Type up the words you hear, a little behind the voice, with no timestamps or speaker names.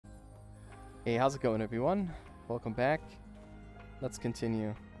Hey, how's it going, everyone? Welcome back. Let's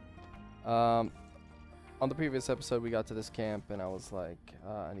continue. On the previous episode, we got to this camp, and I was like,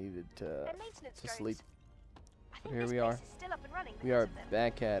 I needed to sleep. But here we are. We are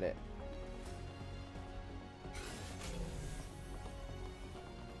back at it.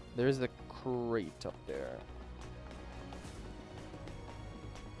 There's the crate up there.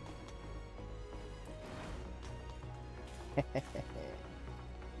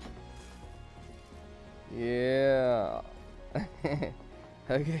 Yeah.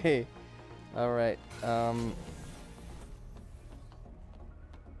 Okay. All right.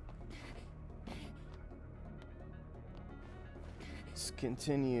 Let's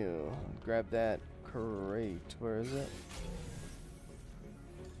continue. Grab that crate. Where is it?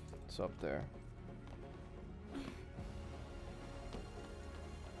 It's up there.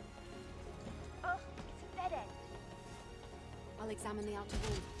 Oh, it's a dead end. I'll examine the outer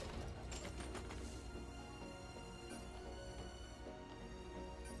wall.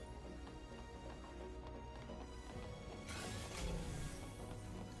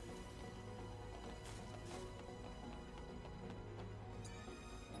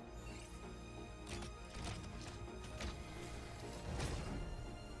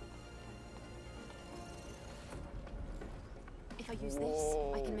 If I use this,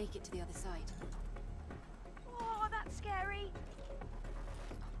 I can make it to the other side. Oh, that's scary.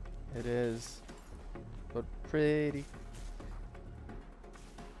 It is, but pretty.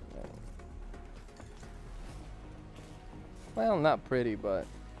 Well, not pretty, but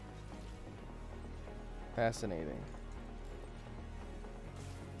fascinating.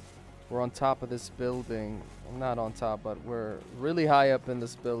 We're on top of this building. Well, not on top, but we're really high up in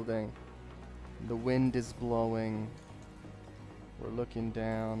this building. The wind is blowing. We're looking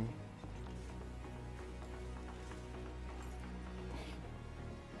down.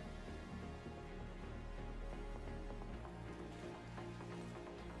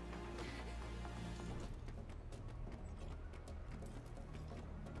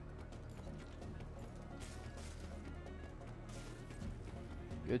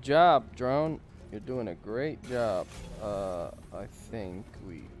 Good job, drone. You're doing a great job. I think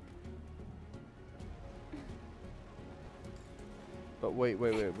we... But wait.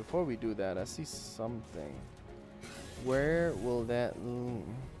 Before we do that, I see something. Where will that lead?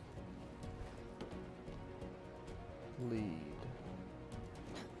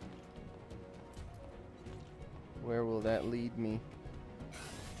 Where will that lead me?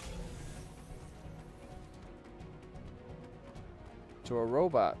 To a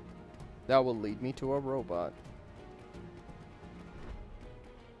robot. That will lead me to a robot.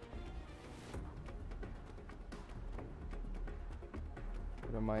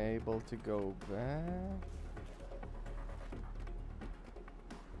 But am I able to go back?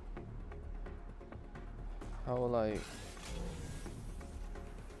 How will I...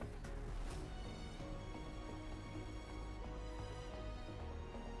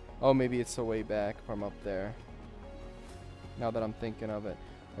 Oh, maybe it's a way back from up there. Now that I'm thinking of it.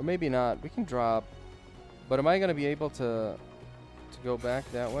 Or maybe not. We can drop. But am I going to be able to go back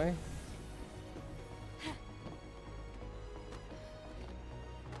that way?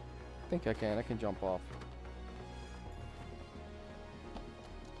 I think I can. I can jump off.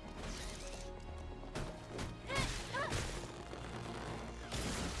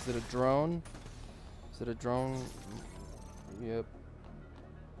 Is it a drone? Is it a drone? Yep.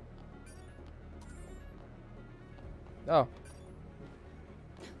 Oh.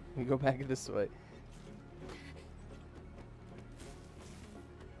 We go back this way.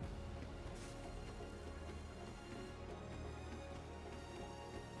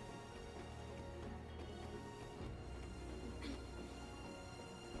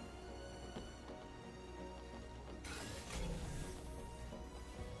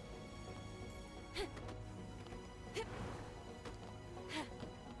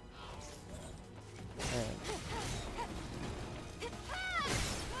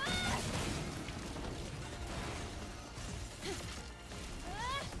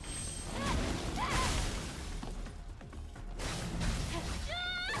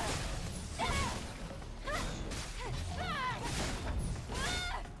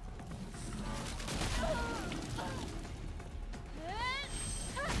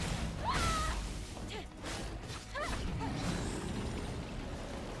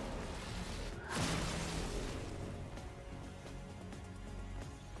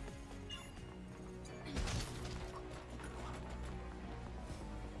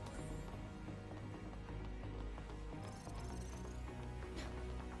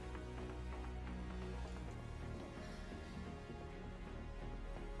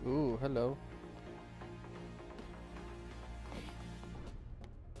 Ooh, hello.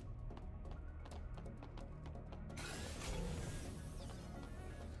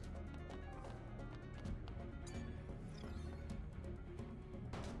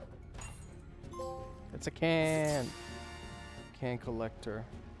 It's a can. Can collector.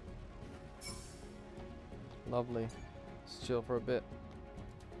 Lovely. Let's chill for a bit.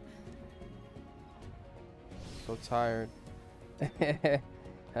 So tired.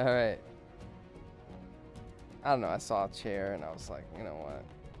 Alright. I don't know, I saw a chair and I was like, you know what?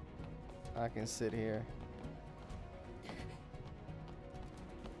 I can sit here.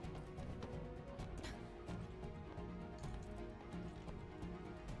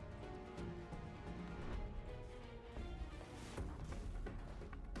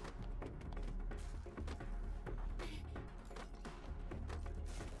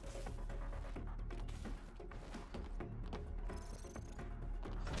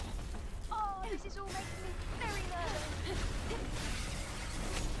 Oh, this is all making me very nervous.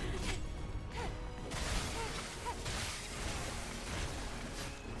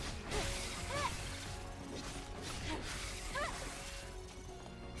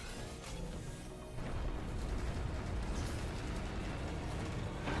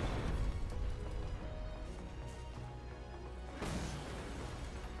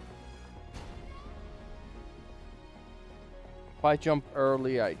 If I jump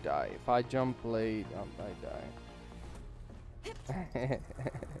early, I die. If I jump late, I die.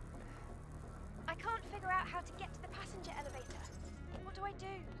 I can't figure out how to get to the passenger elevator. What do I do?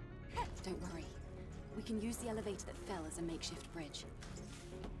 Don't worry. We can use the elevator that fell as a makeshift bridge.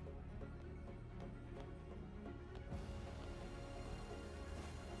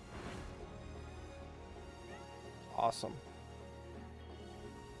 Awesome.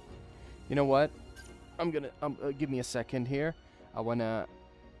 You know what? I'm gonna give me a second here. I wanna,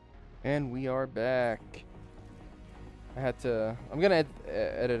 and we are back. I had to. I'm gonna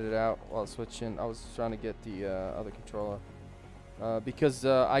edit it out while switching. I was trying to get the other controller because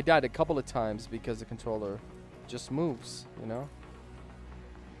I died a couple of times because the controller just moves, you know,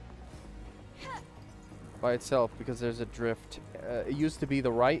 by itself because there's a drift. It used to be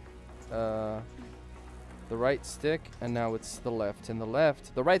the right stick, and now it's the left. And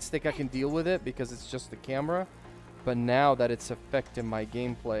the right stick I can deal with it because it's just the camera, but now that it's affecting my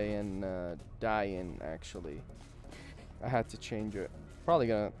gameplay and dying, actually, I had to change it. Probably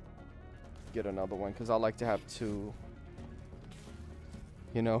gonna get another one because I like to have two,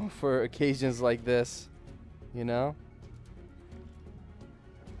 you know, for occasions like this, you know.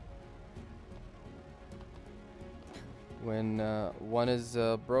 When one is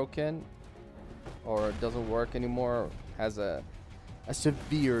broken or it doesn't work anymore, has a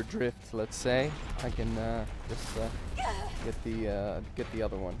severe drift, let's say, I can just get the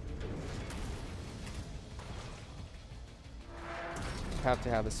other one. Have to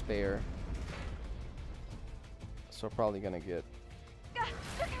have a spare, so probably gonna get.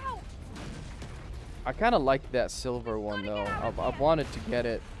 Look out! I kind of like that silver one though. I've wanted to get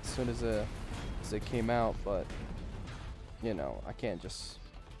it as soon as it came out, but you know, I can't just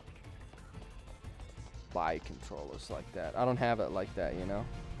buy controllers like that. I don't have it like that, you know.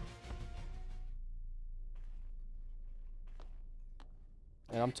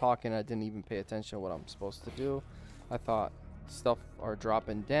 And I'm talking, I didn't even pay attention to what I'm supposed to do. I thought stuff are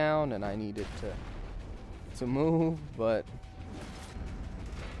dropping down and I needed to move, but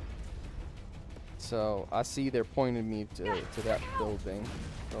so I see they're pointing me to that building,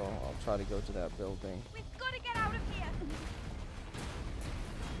 so I'll try to go to that building. We've got to get out of here.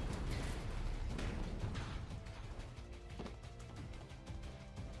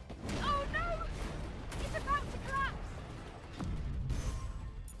 Oh no! It's about to collapse.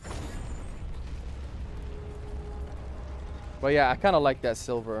 But yeah, I kind of like that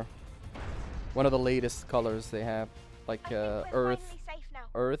silver. One of the latest colors they have, like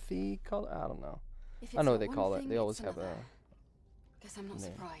earthy color. I don't know. I know what they call it. They always have a. Guess I'm not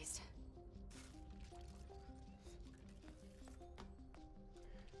name. surprised.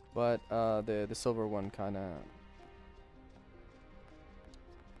 But the silver one kind of.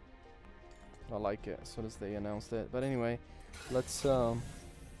 I like it as soon as they announced it. But anyway, let's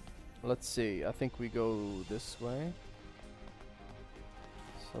see. I think we go this way.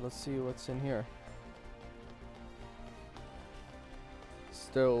 So let's see what's in here.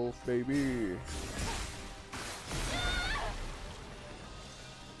 Stealth, baby.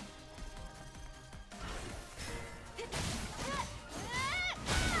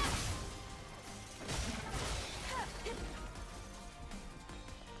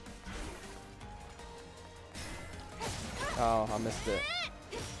 Oh, I missed it.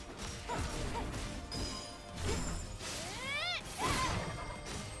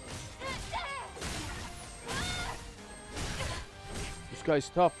 This guy's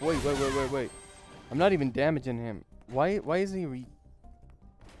tough. Wait. I'm not even damaging him. Why is he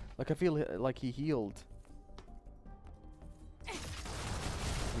like I feel like he healed.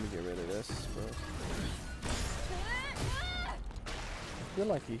 Let me get rid of this first. I feel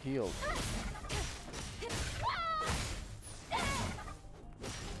like he healed.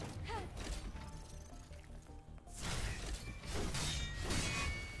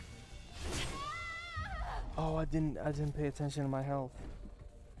 Oh, I didn't pay attention to my health.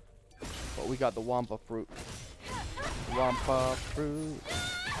 But we got the Wampa fruit. Wampa fruit.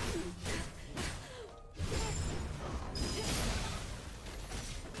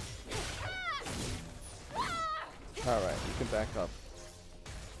 Alright, you can back up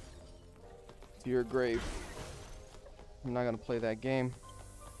to your grave. I'm not gonna play that game.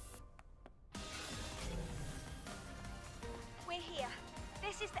 We're here.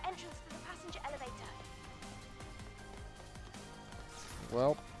 This is the entrance to the passenger elevator.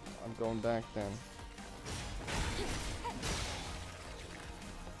 Well, I'm going back then.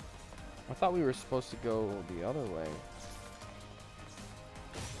 I thought we were supposed to go the other way.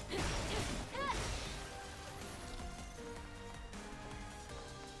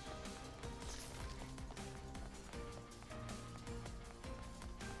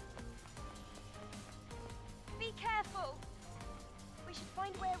 Be careful. We should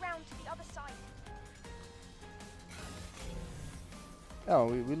find a way around to the other side. Oh,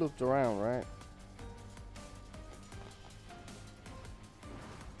 we looped around, right?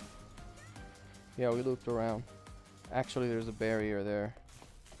 Yeah, we looped around. Actually, there's a barrier there.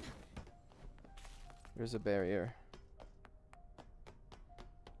 There's a barrier.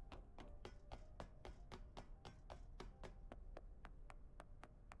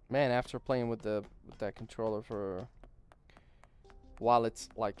 Man, after playing with that controller for while it's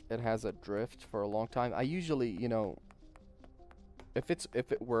like it has a drift for a long time, I usually, you know, if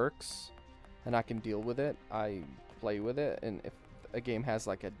it works and I can deal with it, I play with it. And if a game has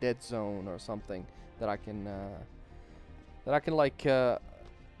like a dead zone or something that I can like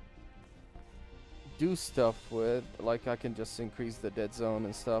do stuff with, like I can just increase the dead zone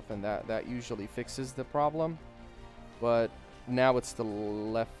and stuff, and that usually fixes the problem. But now it's the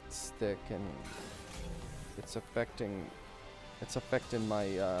left stick, and it's affecting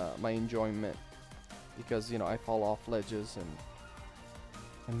my my enjoyment, because you know I fall off ledges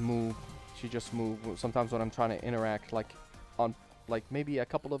and move. She just move. Sometimes when I'm trying to interact, like on like maybe a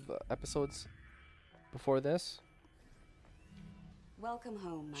couple of episodes before this, Welcome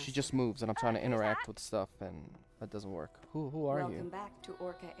home, Master. she just moves and I'm trying to interact with stuff and that doesn't work. Who are Welcome you? back to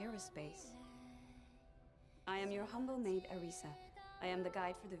Orca Aerospace. I am your humble maid, Arisa. I am the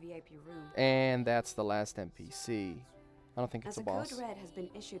guide for the VIP room. And that's the last NPC. I don't think it's a boss. As a code red has been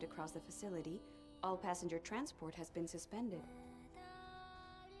issued across the facility, all passenger transport has been suspended.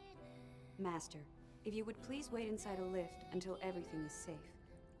 Master, if you would please wait inside a lift until everything is safe.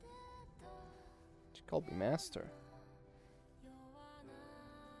 She called me master.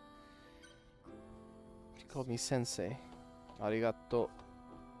 She called me sensei. Arigato.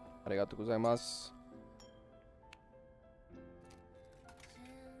 Arigato gozaimasu.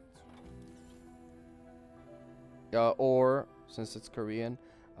 Or, since it's Korean,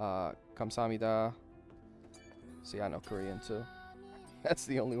 kamsahamnida. See, I know Korean too. That's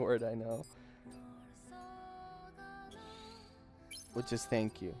the only word I know. Which is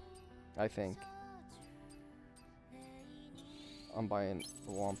thank you, I think. I'm buying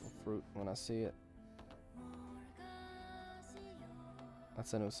the Wampa fruit when I see it.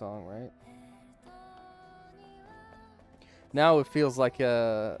 That's a new song, right? Now it feels like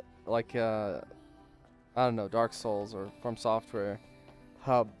a I don't know, Dark Souls or From Software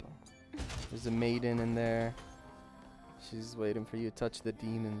hub. There's a maiden in there. She's waiting for you to touch the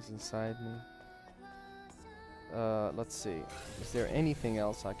demons inside me. Let's see. Is there anything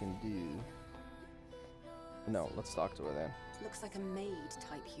else I can do? No, let's talk to her then. Looks like a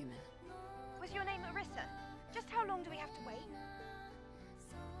maid-type human. Was your name Arisa? Just how long do we have to wait?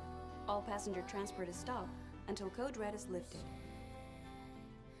 All passenger transport is stopped until code red is lifted.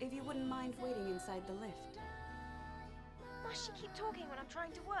 If you wouldn't mind waiting inside the lift. Must she keep talking when I'm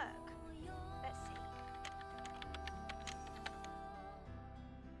trying to work? Let's see.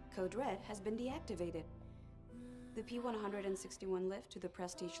 Code red has been deactivated. The P-161 lift to the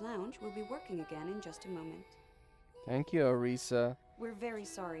Prestige Lounge will be working again in just a moment. Thank you, Arisa. We're very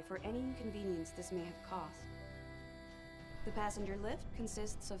sorry for any inconvenience this may have caused. The passenger lift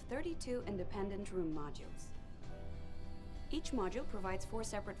consists of 32 independent room modules. Each module provides 4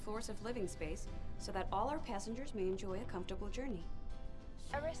 separate floors of living space so that all our passengers may enjoy a comfortable journey.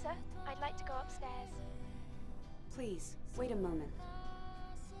 Arisa, I'd like to go upstairs. Please, wait a moment.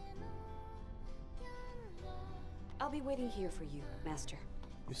 I'll be waiting here for you, Master.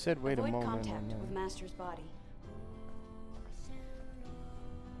 You said wait a Avoid moment. contact with Master's body.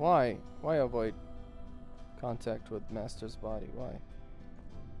 Why? Why avoid contact with master's body? Why?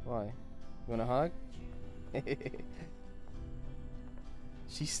 Why? You wanna hug?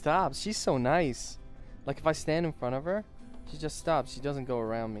 She stops. She's so nice. Like if I stand in front of her, she just stops. She doesn't go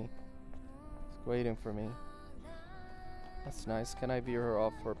around me. She's waiting for me. That's nice. Can I veer her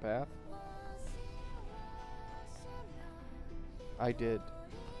off her path? I did.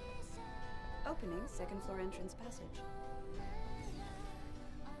 Opening second floor entrance passage.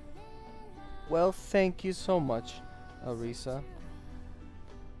 Well, thank you so much, Arisa.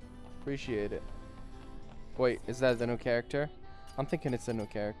 Appreciate it. Wait, is that the new character? I'm thinking it's the new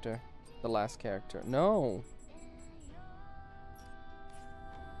character. The last character. No!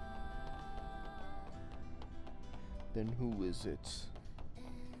 Then who is it?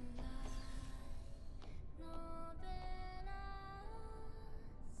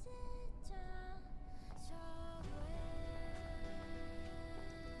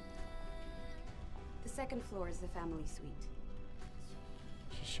 The second floor is the family suite.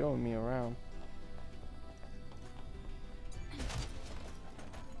 She's showing me around.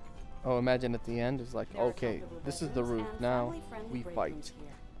 Oh, imagine at the end it's like, okay, this is the roof. Now we fight.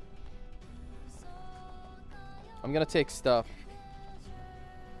 I'm gonna take stuff.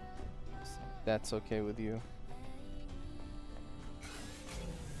 That's okay with you.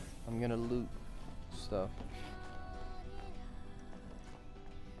 I'm gonna loot stuff.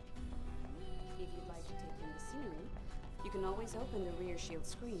 If you'd like to take in the scenery, you can always open the rear shield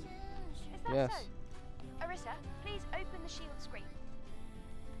screen. Is that Yes. so? Arisa, please open the shield screen.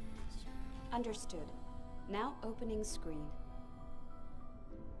 Understood. Now opening screen.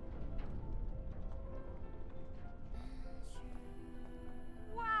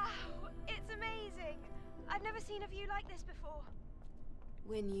 Wow, it's amazing. I've never seen a view like this before.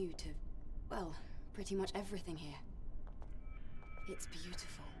 We're new to, well, pretty much everything here. It's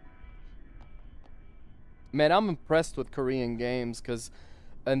beautiful. Man, I'm impressed with Korean games because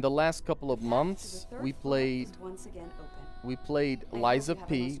in the last couple of months we played Once again open. Liza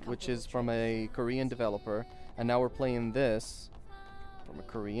P, which is from a Korean developer, and now we're playing this from a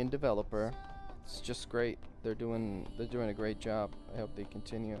Korean developer. It's just great. They're doing a great job. I hope they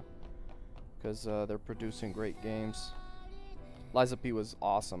continue because they're producing great games. Liza P was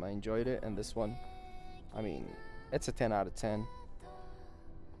awesome. I enjoyed it, and this one, I mean, it's a 10 out of 10.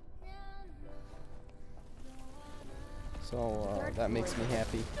 So that makes me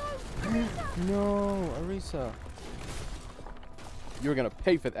happy. No, Arisa. You're gonna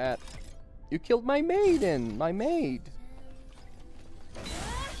pay for that. You killed my maiden, my maid.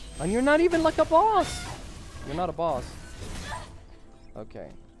 And you're not even like a boss. You're not a boss. Okay.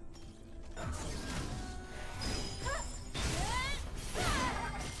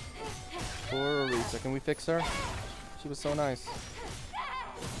 Poor Arisa. Can we fix her? She was so nice.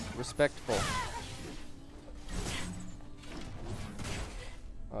 Respectful.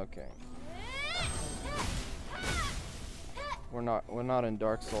 Okay. We're not in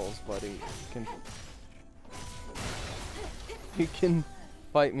Dark Souls, buddy. You can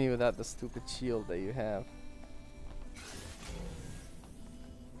fight me without the stupid shield that you have.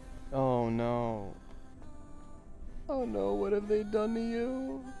 Oh no. Oh no, what have they done to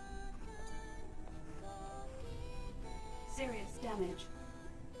you? Serious damage.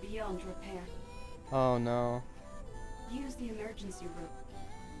 Beyond repair. Oh no. Use the emergency rope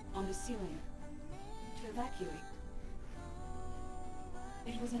on the ceiling to evacuate.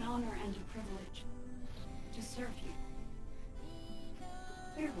 It was an honor and a privilege to serve you.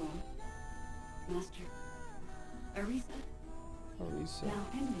 Farewell, Master. Arisa. Arisa. Now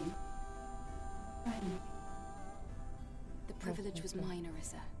ending. Friend. The privilege was mine,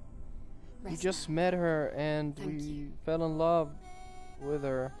 Arisa. We Rest just now. met her and Thank we you. fell in love with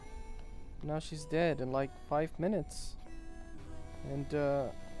her. Now she's dead in like 5 minutes. And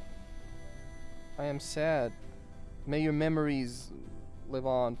I am sad. May your memories live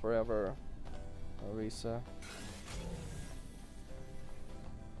on forever, Arisa.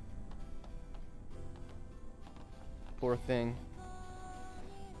 Poor thing.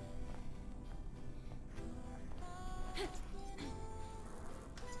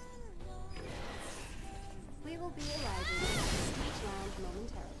 We will be arriving at the speech lounge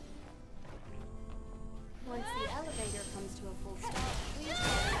momentarily. Once the elevator comes to a full stop, please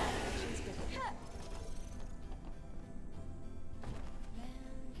follow all directions given.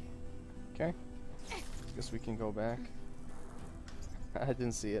 Okay. Guess we can go back. I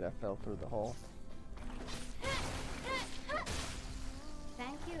didn't see it. I fell through the hole.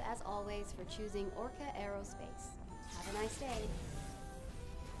 Thank you, as always, for choosing Orca Aerospace. Have a nice day.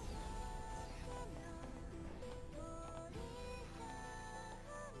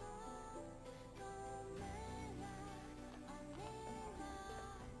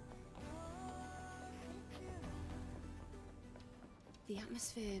 The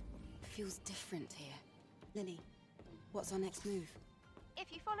atmosphere feels different here. Lily, what's our next move?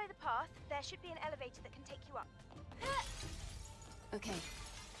 If you follow the path, there should be an elevator that can take you up. Okay.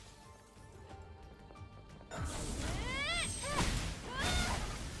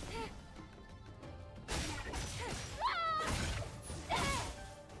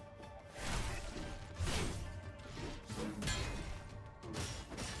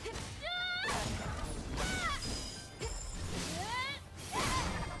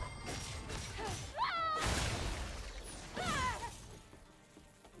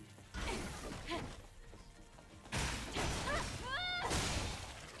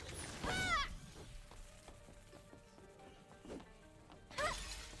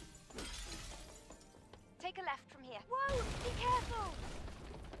 Take a left from here. Whoa! Be careful!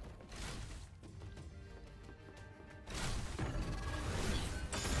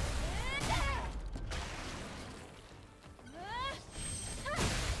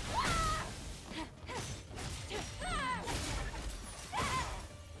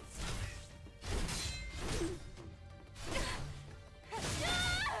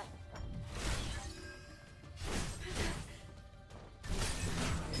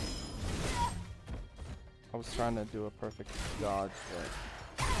 I was trying to do a perfect dodge,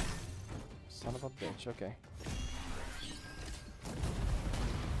 but son of a bitch. Okay.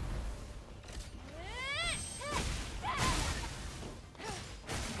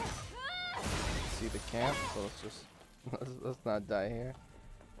 See the camp, so let's just let's not die here.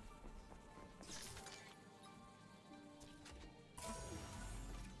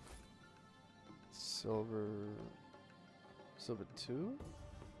 Silver 2?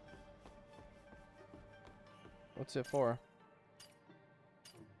 What's it for?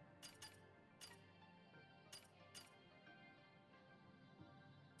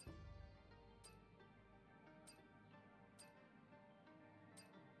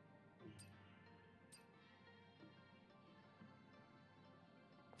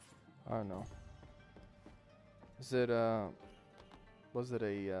 I don't know. Is it was it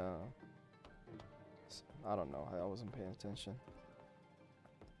a I don't know. I wasn't paying attention.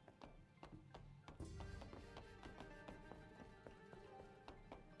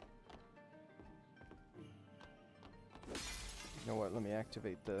 You know what? Let me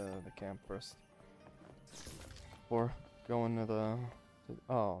activate the camp first. Or go into the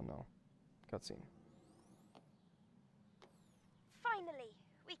oh no. Cutscene. Finally,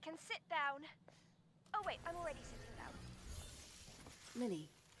 we can sit down. Oh wait, I'm already sitting down. Lily,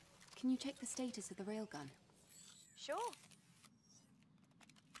 can you check the status of the railgun? Sure.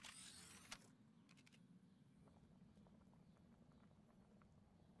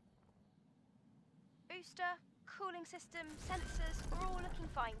 Booster, cooling system, sensors, are all looking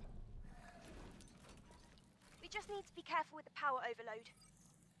fine. We just need to be careful with the power overload.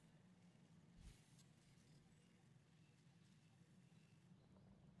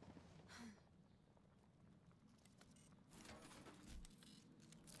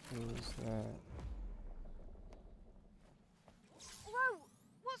 Who's that? Whoa!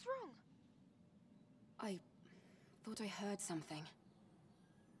 What's wrong? I thought I heard something.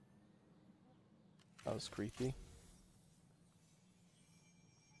 That was creepy.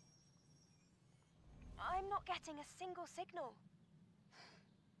 I'm not getting a single signal.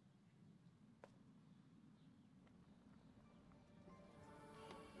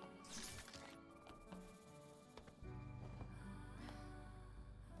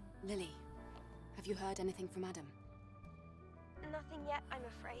 Lily, have you heard anything from Adam? Nothing yet, I'm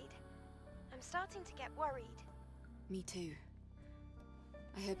afraid. I'm starting to get worried. Me too.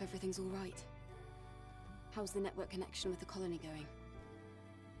 I hope everything's all right. How's the network connection with the colony going?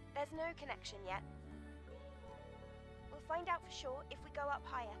 There's no connection yet. We'll find out for sure if we go up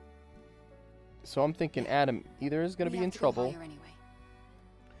higher. So I'm thinking Adam either is going to be in trouble, Anyway.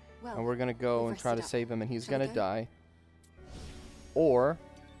 Well, and we're going to go and try to save him, and he's going to go? die. Or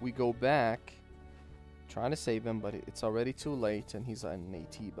we go back, trying to save him, but it's already too late, and he's on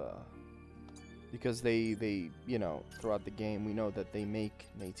Naytiba. Because they, you know, throughout the game, we know that they make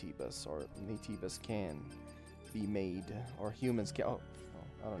Naytibas, or Naytibas can be made, or humans can. Oh,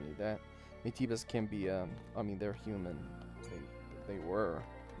 I don't need that. Naytibas can be. I mean, they're human. They were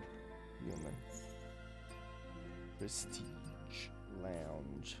human. Prestige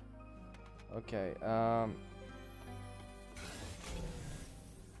Lounge. Okay.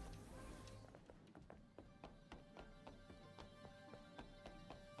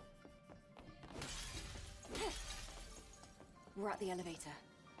 We're at the elevator.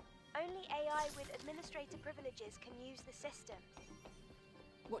 Only AI with administrator privileges can use the system.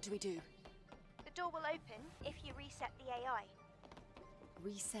 What do we do? The door will open if you reset the AI.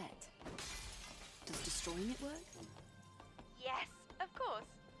 reset. Does destroying it work? Yes, of course.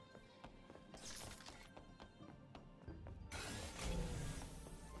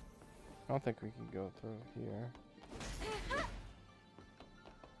 I don't think we can go through here.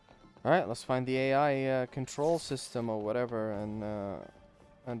 Alright, let's find the AI control system or whatever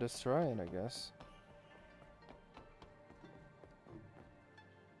and destroy it, I guess.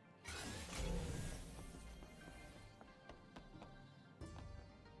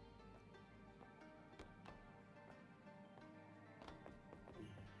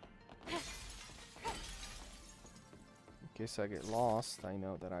 In case I get lost, I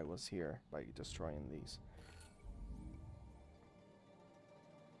know that I was here by destroying these.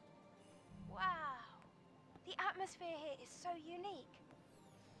 Wow. The atmosphere here is so unique.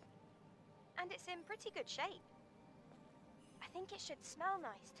 And it's in pretty good shape. I think it should smell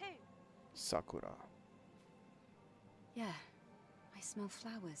nice too. Sakura. Yeah, I smell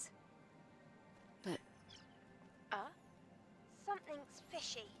flowers. But something's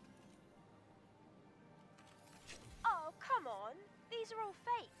fishy. Oh, come on. These are all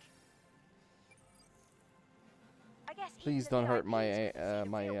fake. I guess Please don't hurt my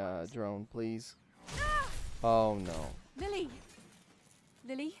my drone, please. Oh no. Lily!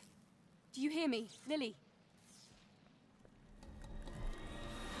 Lily? Do you hear me? Lily?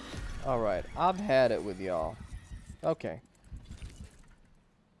 Alright, I've had it with y'all. Okay.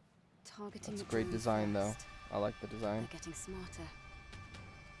 Targeting That's the great drones design though. first. I like the design. They're getting smarter.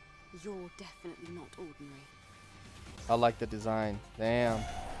 You're definitely not ordinary. I like the design. Damn.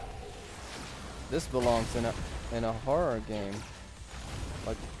 This belongs in a horror game.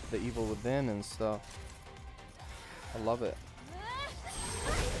 Like the Evil Within and stuff. I love it.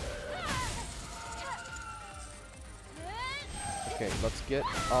 Okay, let's get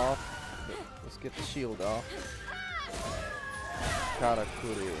off. Let's get the shield off.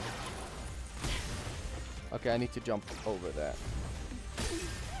 Karakuri. Okay, I need to jump over that.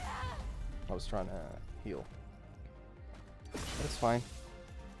 I was trying to heal. That's fine.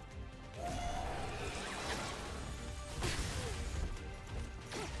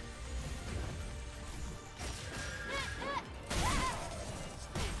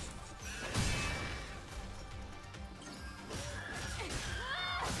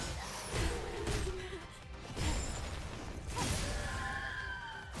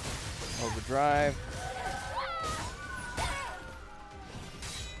 Overdrive.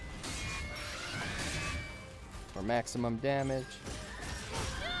 For maximum damage.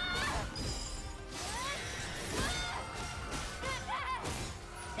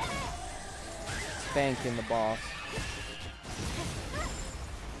 Spanking the boss.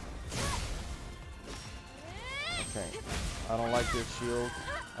 Okay. I don't like your shield.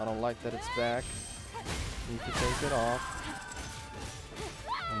 I don't like that it's back. Need to take it off.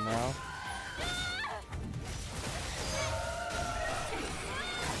 And now.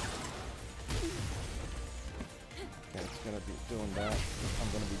 Okay, it's gonna be doing that. I'm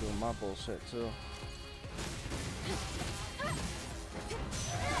gonna be doing my bullshit too.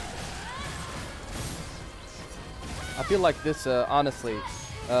 I feel like this, honestly,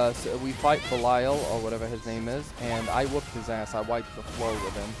 so we fight Belial, or whatever his name is, and I whooped his ass. I wiped the floor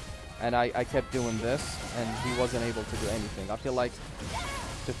with him. And I kept doing this, and he wasn't able to do anything. I feel like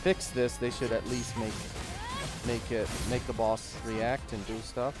to fix this, they should at least make the boss react and do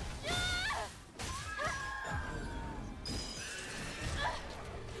stuff.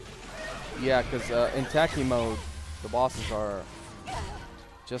 Yeah, because in Taki mode, the bosses are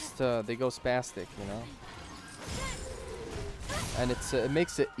just, they go spastic, you know? And it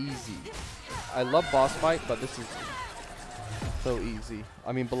makes it easy. I love boss fight, but this is so easy.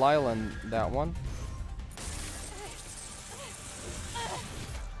 I mean, Belial and that one.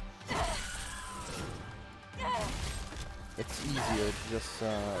 It's easier to just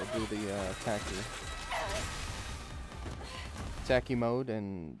do the Taki mode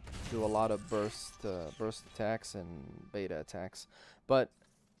and do a lot of burst attacks and beta attacks. But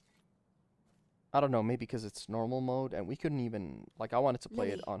I don't know, maybe because it's normal mode, and we couldn't even, like, I wanted to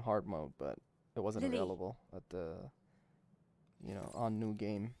play it on hard mode, but it wasn't available at the, you know, on new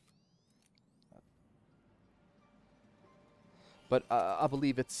game. But I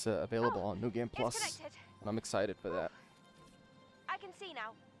believe it's available on New Game Plus, and I'm excited for that. I can see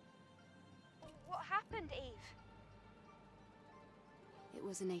now. What happened, Eve? It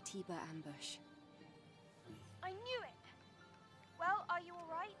was a Naytiba ambush. I knew it. Well, are you all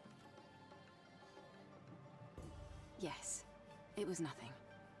right? Yes, it was nothing.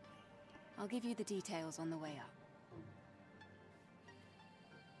 I'll give you the details on the way up.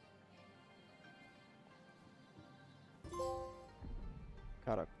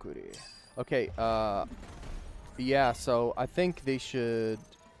 Karakuri. Okay, yeah, so I think they should...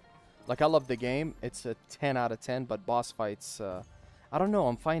 Like, I love the game. It's a 10 out of 10, but boss fights, I don't know,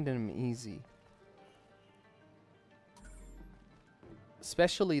 I'm finding them easy.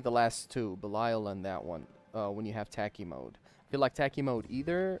 Especially the last two, Belial and that one, when you have Tacky mode. I feel like Tacky mode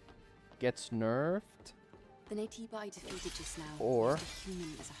either gets nerfed, The Naytiba I defeated just now or... used a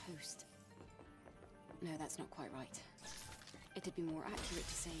human as a host. No, that's not quite right. It'd be more accurate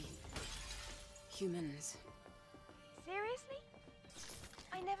to say humans. Seriously?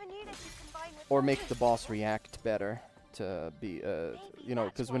 I never knew they could combine with Or make the boss react better to be, you know,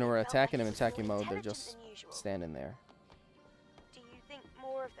 because when we're attacking them in Tacky mode, they're just standing there. Do you think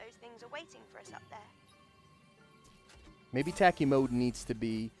more of those things are waiting for us up there? Maybe Tacky mode needs to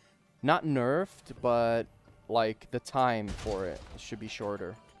be not nerfed, but like the time for it should be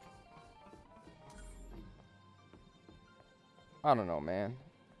shorter. I don't know, man.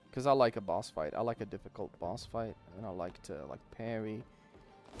 Because I like a boss fight. I like a difficult boss fight. And I like to, like, parry.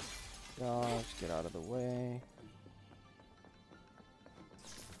 Dodge, get out of the way.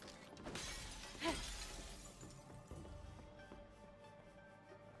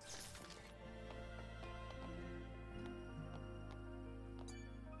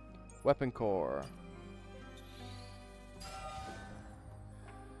 Weapon core.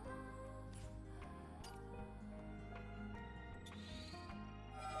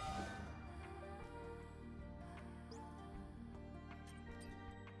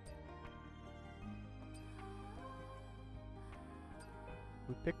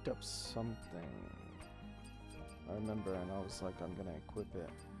 We picked up something. I remember, and I was like, I'm gonna equip it.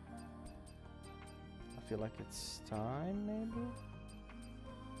 I feel like it's time, maybe?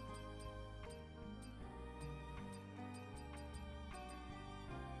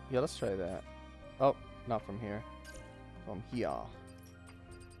 Yeah, let's try that. Oh, not from here. From here.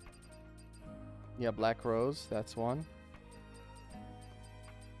 Yeah, Black Rose, that's one.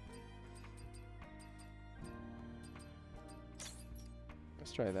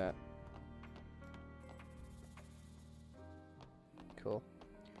 Let's try that. Cool.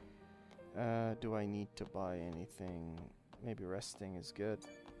 Do I need to buy anything? Maybe resting is good.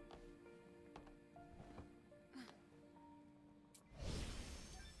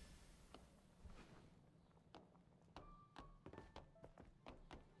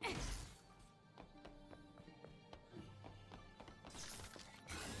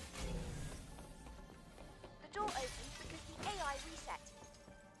 The door opened because the AI reset.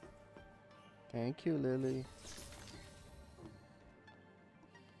 Thank you, Lily.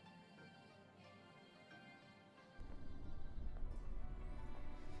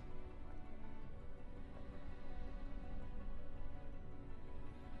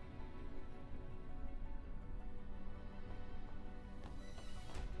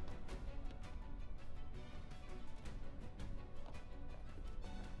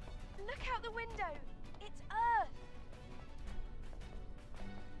 Look out the window! It's Earth!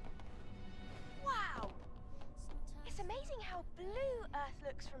 Wow! It's amazing how blue Earth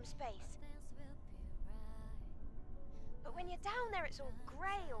looks from space. But when you're down there, it's all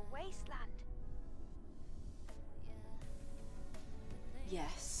grey or wasteland.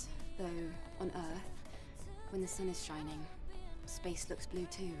 Yes, though on Earth, when the sun is shining, space looks blue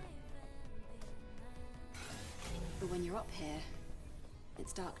too. But when you're up here,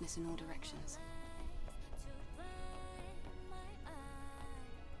 it's darkness in all directions.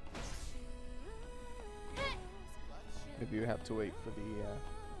 Maybe you have to wait for the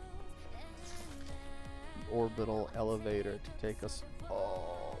orbital elevator to take us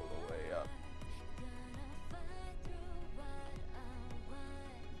all the way up.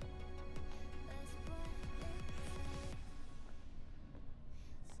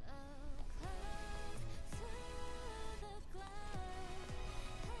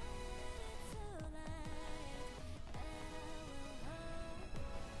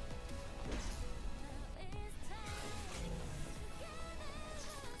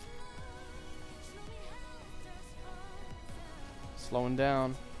 Slowing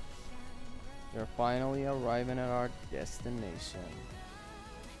down. We're finally arriving at our destination.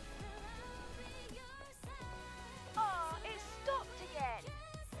 Oh, it stopped again!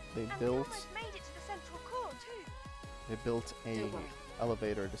 They And we built almost made it to the central core too. they built a Don't worry.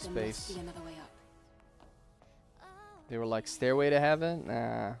 elevator to There must space. be another way up. They were like, stairway to heaven?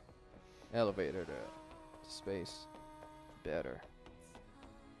 Nah. Elevator to space. Better.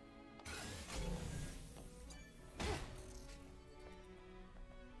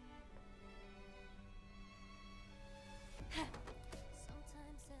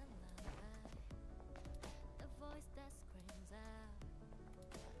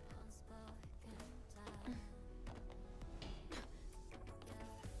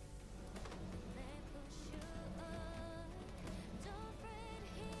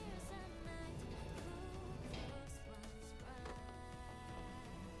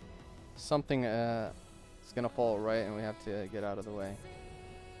 something is gonna fall right, and we have to get out of the way.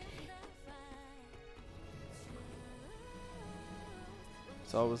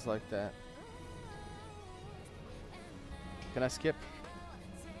 It's always like that. Can I skip?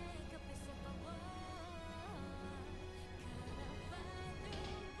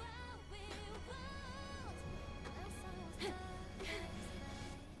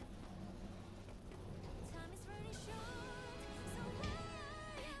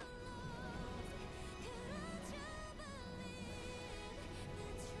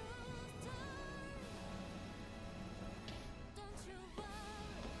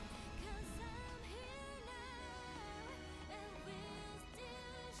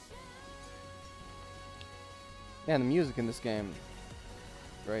 Yeah, the music in this game,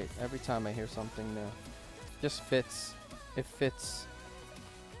 great. Every time I hear something new, just fits. It fits.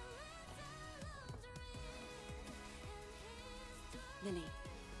 Lily,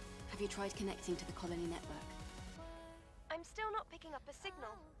 have you tried connecting to the colony network? I'm still not picking up a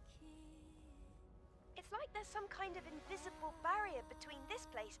signal. It's like there's some kind of invisible barrier between this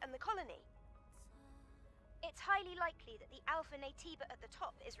place and the colony. It's highly likely that the Alpha Naytiba at the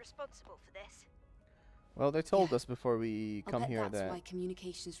top is responsible for this. Well, they told us before we I'll come bet here that's that why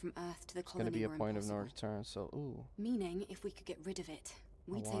communications from Earth to the it's going to colony be a were point of no impossible. return, so ooh. Meaning, if we could get rid of it,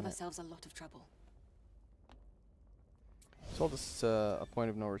 we'd want save it. ourselves a lot of trouble. Told us a point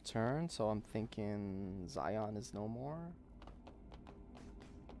of no return, so I'm thinking Zion is no more.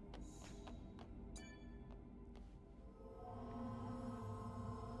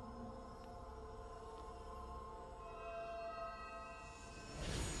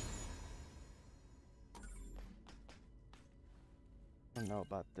 I don't know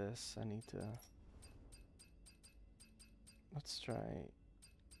about this. I need to. Let's try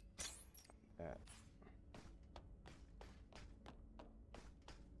that.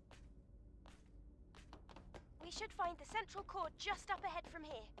 We should find the central core just up ahead from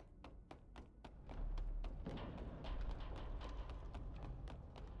here.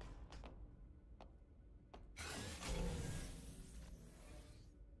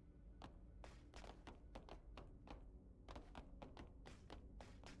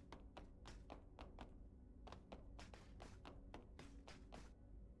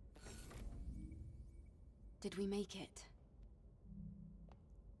 Did we make it?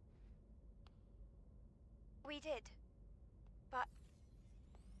 We did. But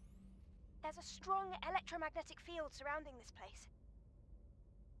there's a strong electromagnetic field surrounding this place.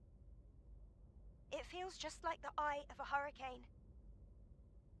 It feels just like the eye of a hurricane.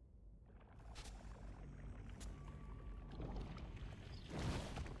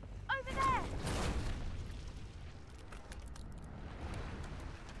 Over there!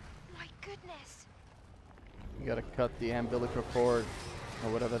 My goodness! You gotta cut the umbilical cord,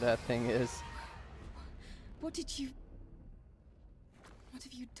 or whatever that thing is. What have you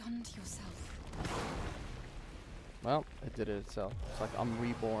done to yourself? Well, it did it itself. It's like I'm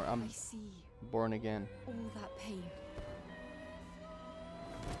reborn. I I'm see born again. all that pain.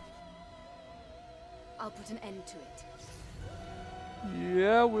 I'll put an end to it.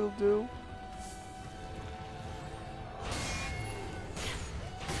 Yeah, we'll do.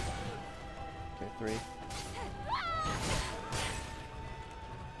 Okay, 3.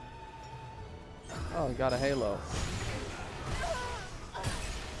 Oh, we got a halo.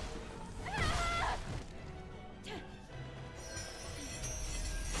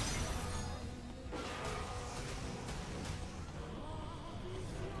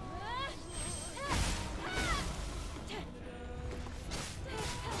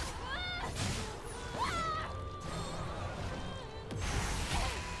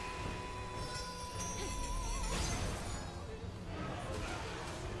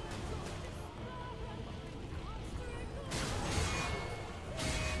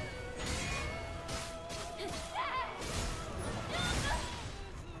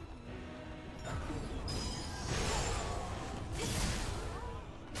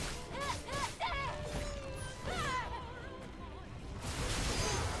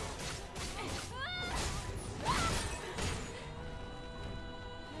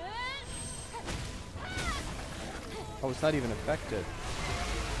 Oh, it's not even affected.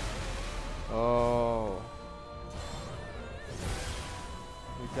 Oh.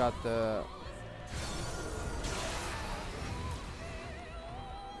 We got the...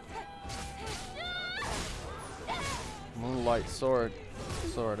 Moonlight sword,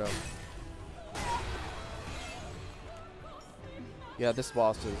 sort of. Yeah, this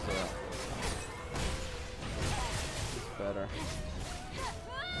boss is better.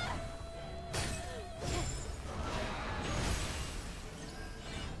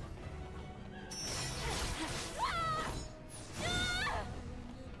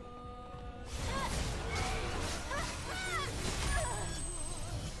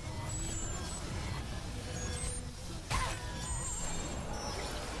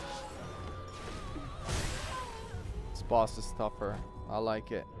 boss is tougher. I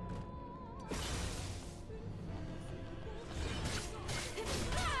like it.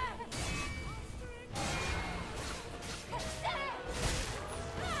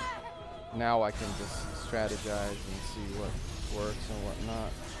 Now I can just strategize and see what works and what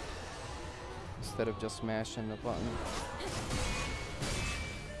not, instead of just smashing the button.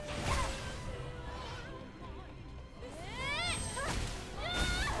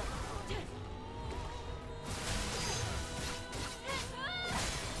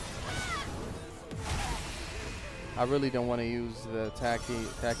 I really don't want to use the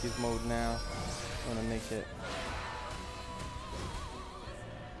Tacky's mode now. I want to make it.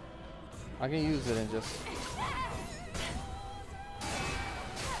 I can use it and just.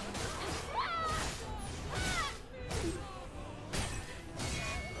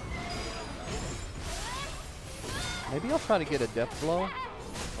 Maybe I'll try to get a death blow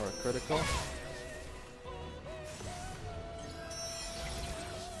or a critical.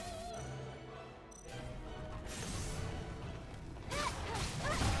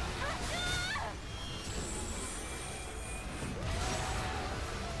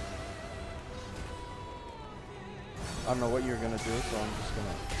 I don't know what you're gonna do, so I'm just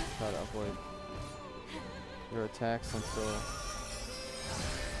gonna try to avoid your attacks until.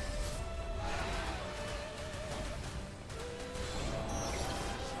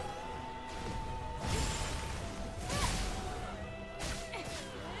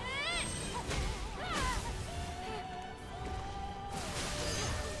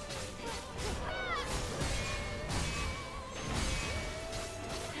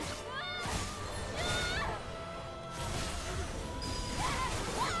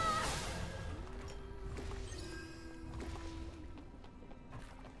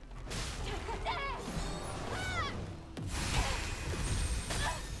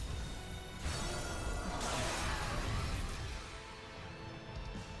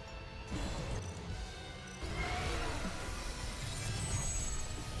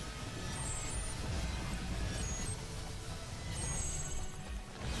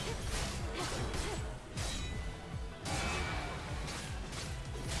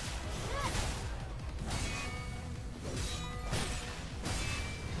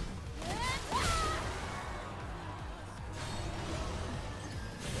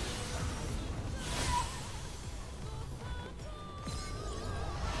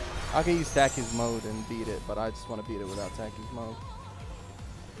 I can use Tacky's mode and beat it, but I just want to beat it without Tacky's mode.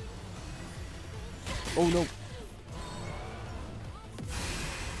 Oh no!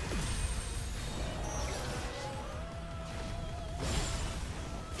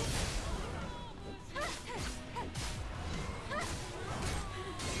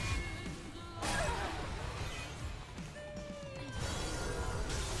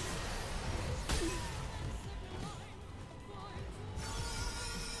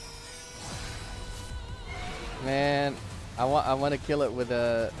 Man, I want to kill it with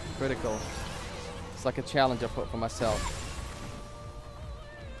a critical. It's like a challenge I put for myself.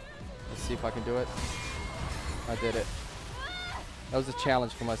 Let's see if I can do it. I did it. That was a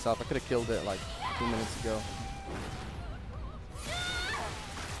challenge for myself. I could have killed it like 2 minutes ago.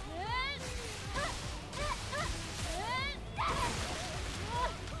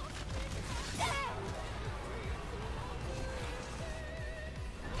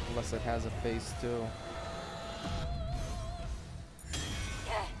 Unless it has a face too.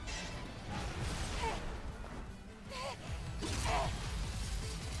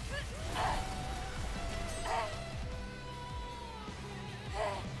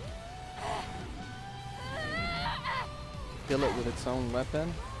 Kill it with its own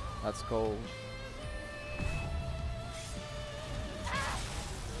weapon. That's cool.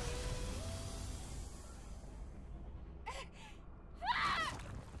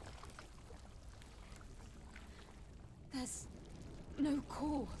 There's no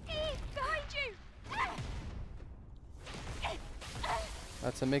core. Behind you!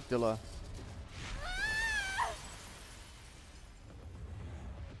 That's amygdala.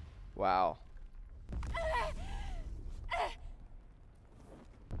 Wow.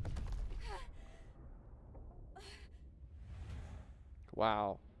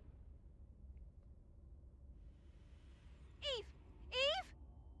 Wow. Eve! Eve!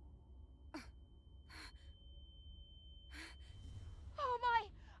 Oh my!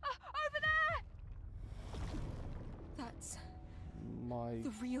 Over there! That's My the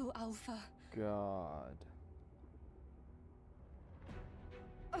real Alpha. God.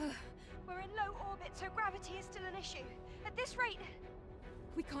 We're in low orbit, so gravity is still an issue. At this rate...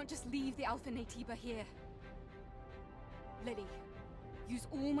 We can't just leave the Alpha Naytiba here. Lily, use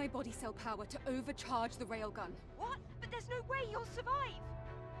all my body cell power to overcharge the railgun. What? But there's no way you'll survive!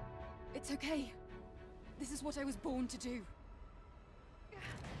 It's okay. This is what I was born to do.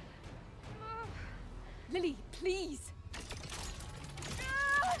 Lily, please!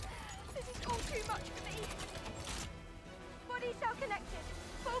 This is all too much for me. Body cell connected.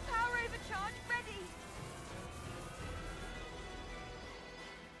 Full power overcharge ready.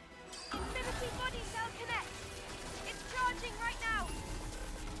 Infinity body cell connect. It's charging right now.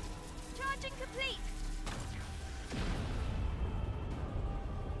 Charging complete.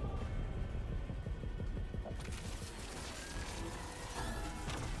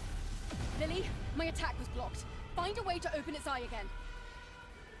 Lily, my attack was blocked. Find a way to open its eye again.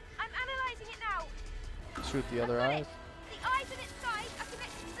 I'm analyzing it now. Shoot the other eyes. The eyes and its sides are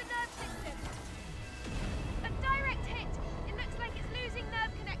connected to the nerve system. A direct hit. It looks like it's losing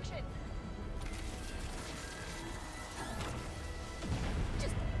nerve connection.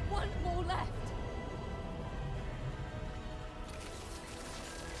 Just one more left.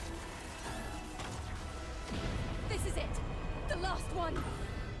 This is it. The last one.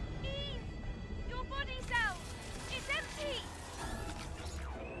 Eve! Your body cell! It's empty!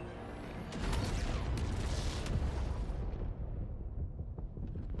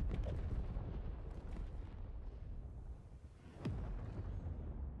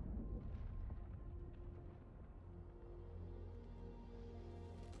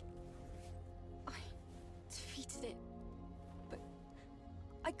 I defeated it, but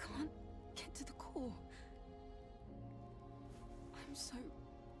I can't get to the core. I'm so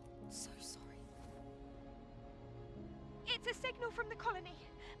sorry. It's a signal from the colony.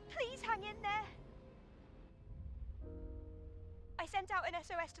 Please hang in there. I sent out an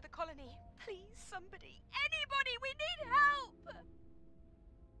SOS to the colony. Please, somebody, anybody, we need help!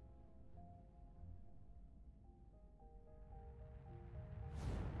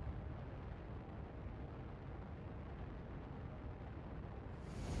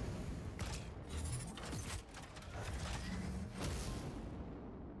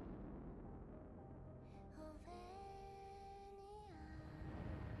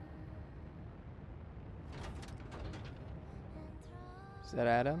 Is that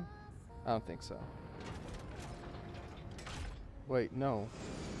Adam? I don't think so. Wait, no.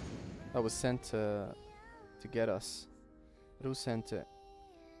 That was sent to get us. But who sent it?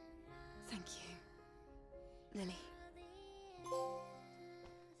 Thank you, Lily.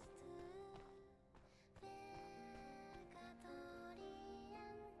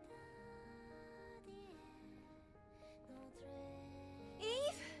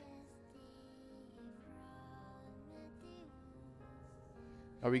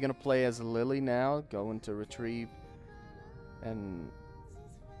 Are we gonna play as Lily now? Going to retrieve and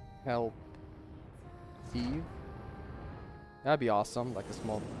help Eve? That'd be awesome. Like a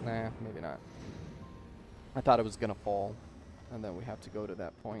small... Nah, maybe not. I thought it was gonna fall. And then we have to go to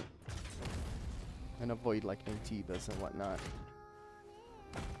that point. And avoid like Naytibas and whatnot.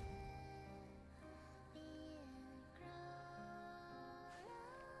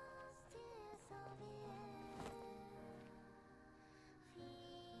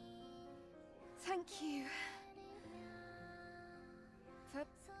 Thank you for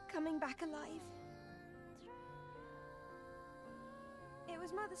coming back alive. It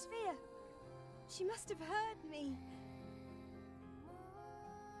was Mother Sphere. She must have heard me.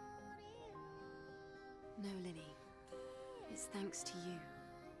 No, Lily. It's thanks to you.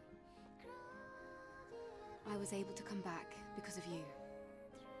 I was able to come back because of you.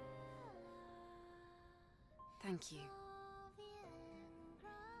 Thank you.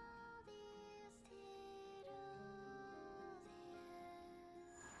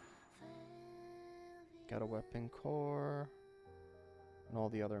 Got a weapon core. And all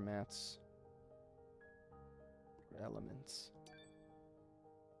the other mats. Elements.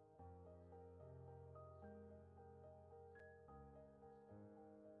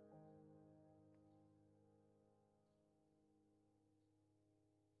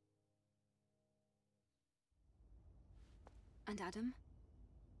 And Adam?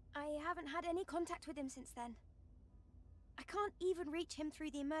 I haven't had any contact with him since then. I can't even reach him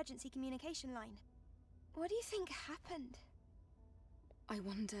through the emergency communication line. What do you think happened? I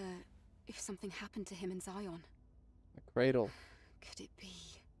wonder if something happened to him in Zion. The cradle. Could it be?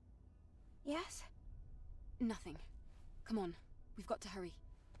 Yes? Nothing. Come on, we've got to hurry.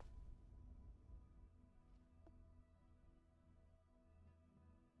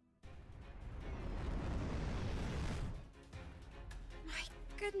 My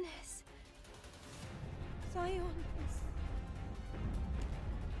goodness. Zion is...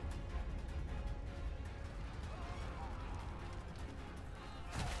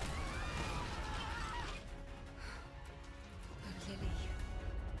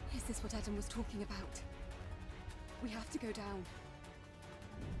 that's what Adam was talking about. We have to go down.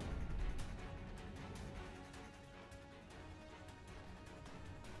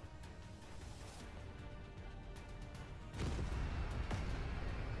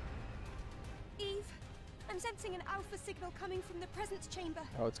 Eve, I'm sensing an alpha signal coming from the presence chamber.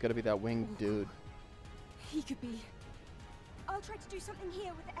 Oh, it's gotta be that winged dude. He could be. I'll try to do something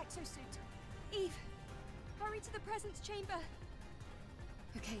here with the exosuit. Eve, hurry to the presence chamber.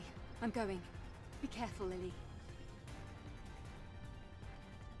 Okay, I'm going. Be careful, Lily.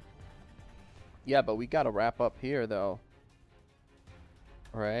 Yeah, but we gotta wrap up here, though.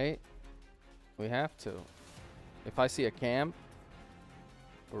 Right? We have to. If I see a camp,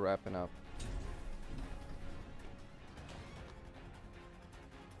 we're wrapping up.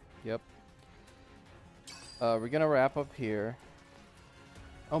 Yep. We're gonna wrap up here.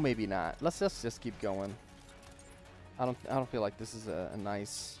 Oh, maybe not. Let's just keep going. I don't feel like this is a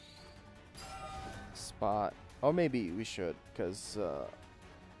nice spot. Or maybe we should, because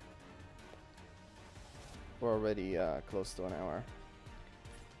we're already close to an hour.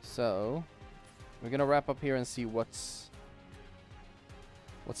 So we're gonna wrap up here and see what's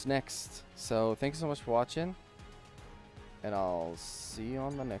next. So thanks so much for watching, and I'll see you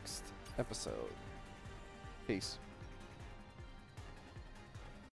on the next episode. Peace.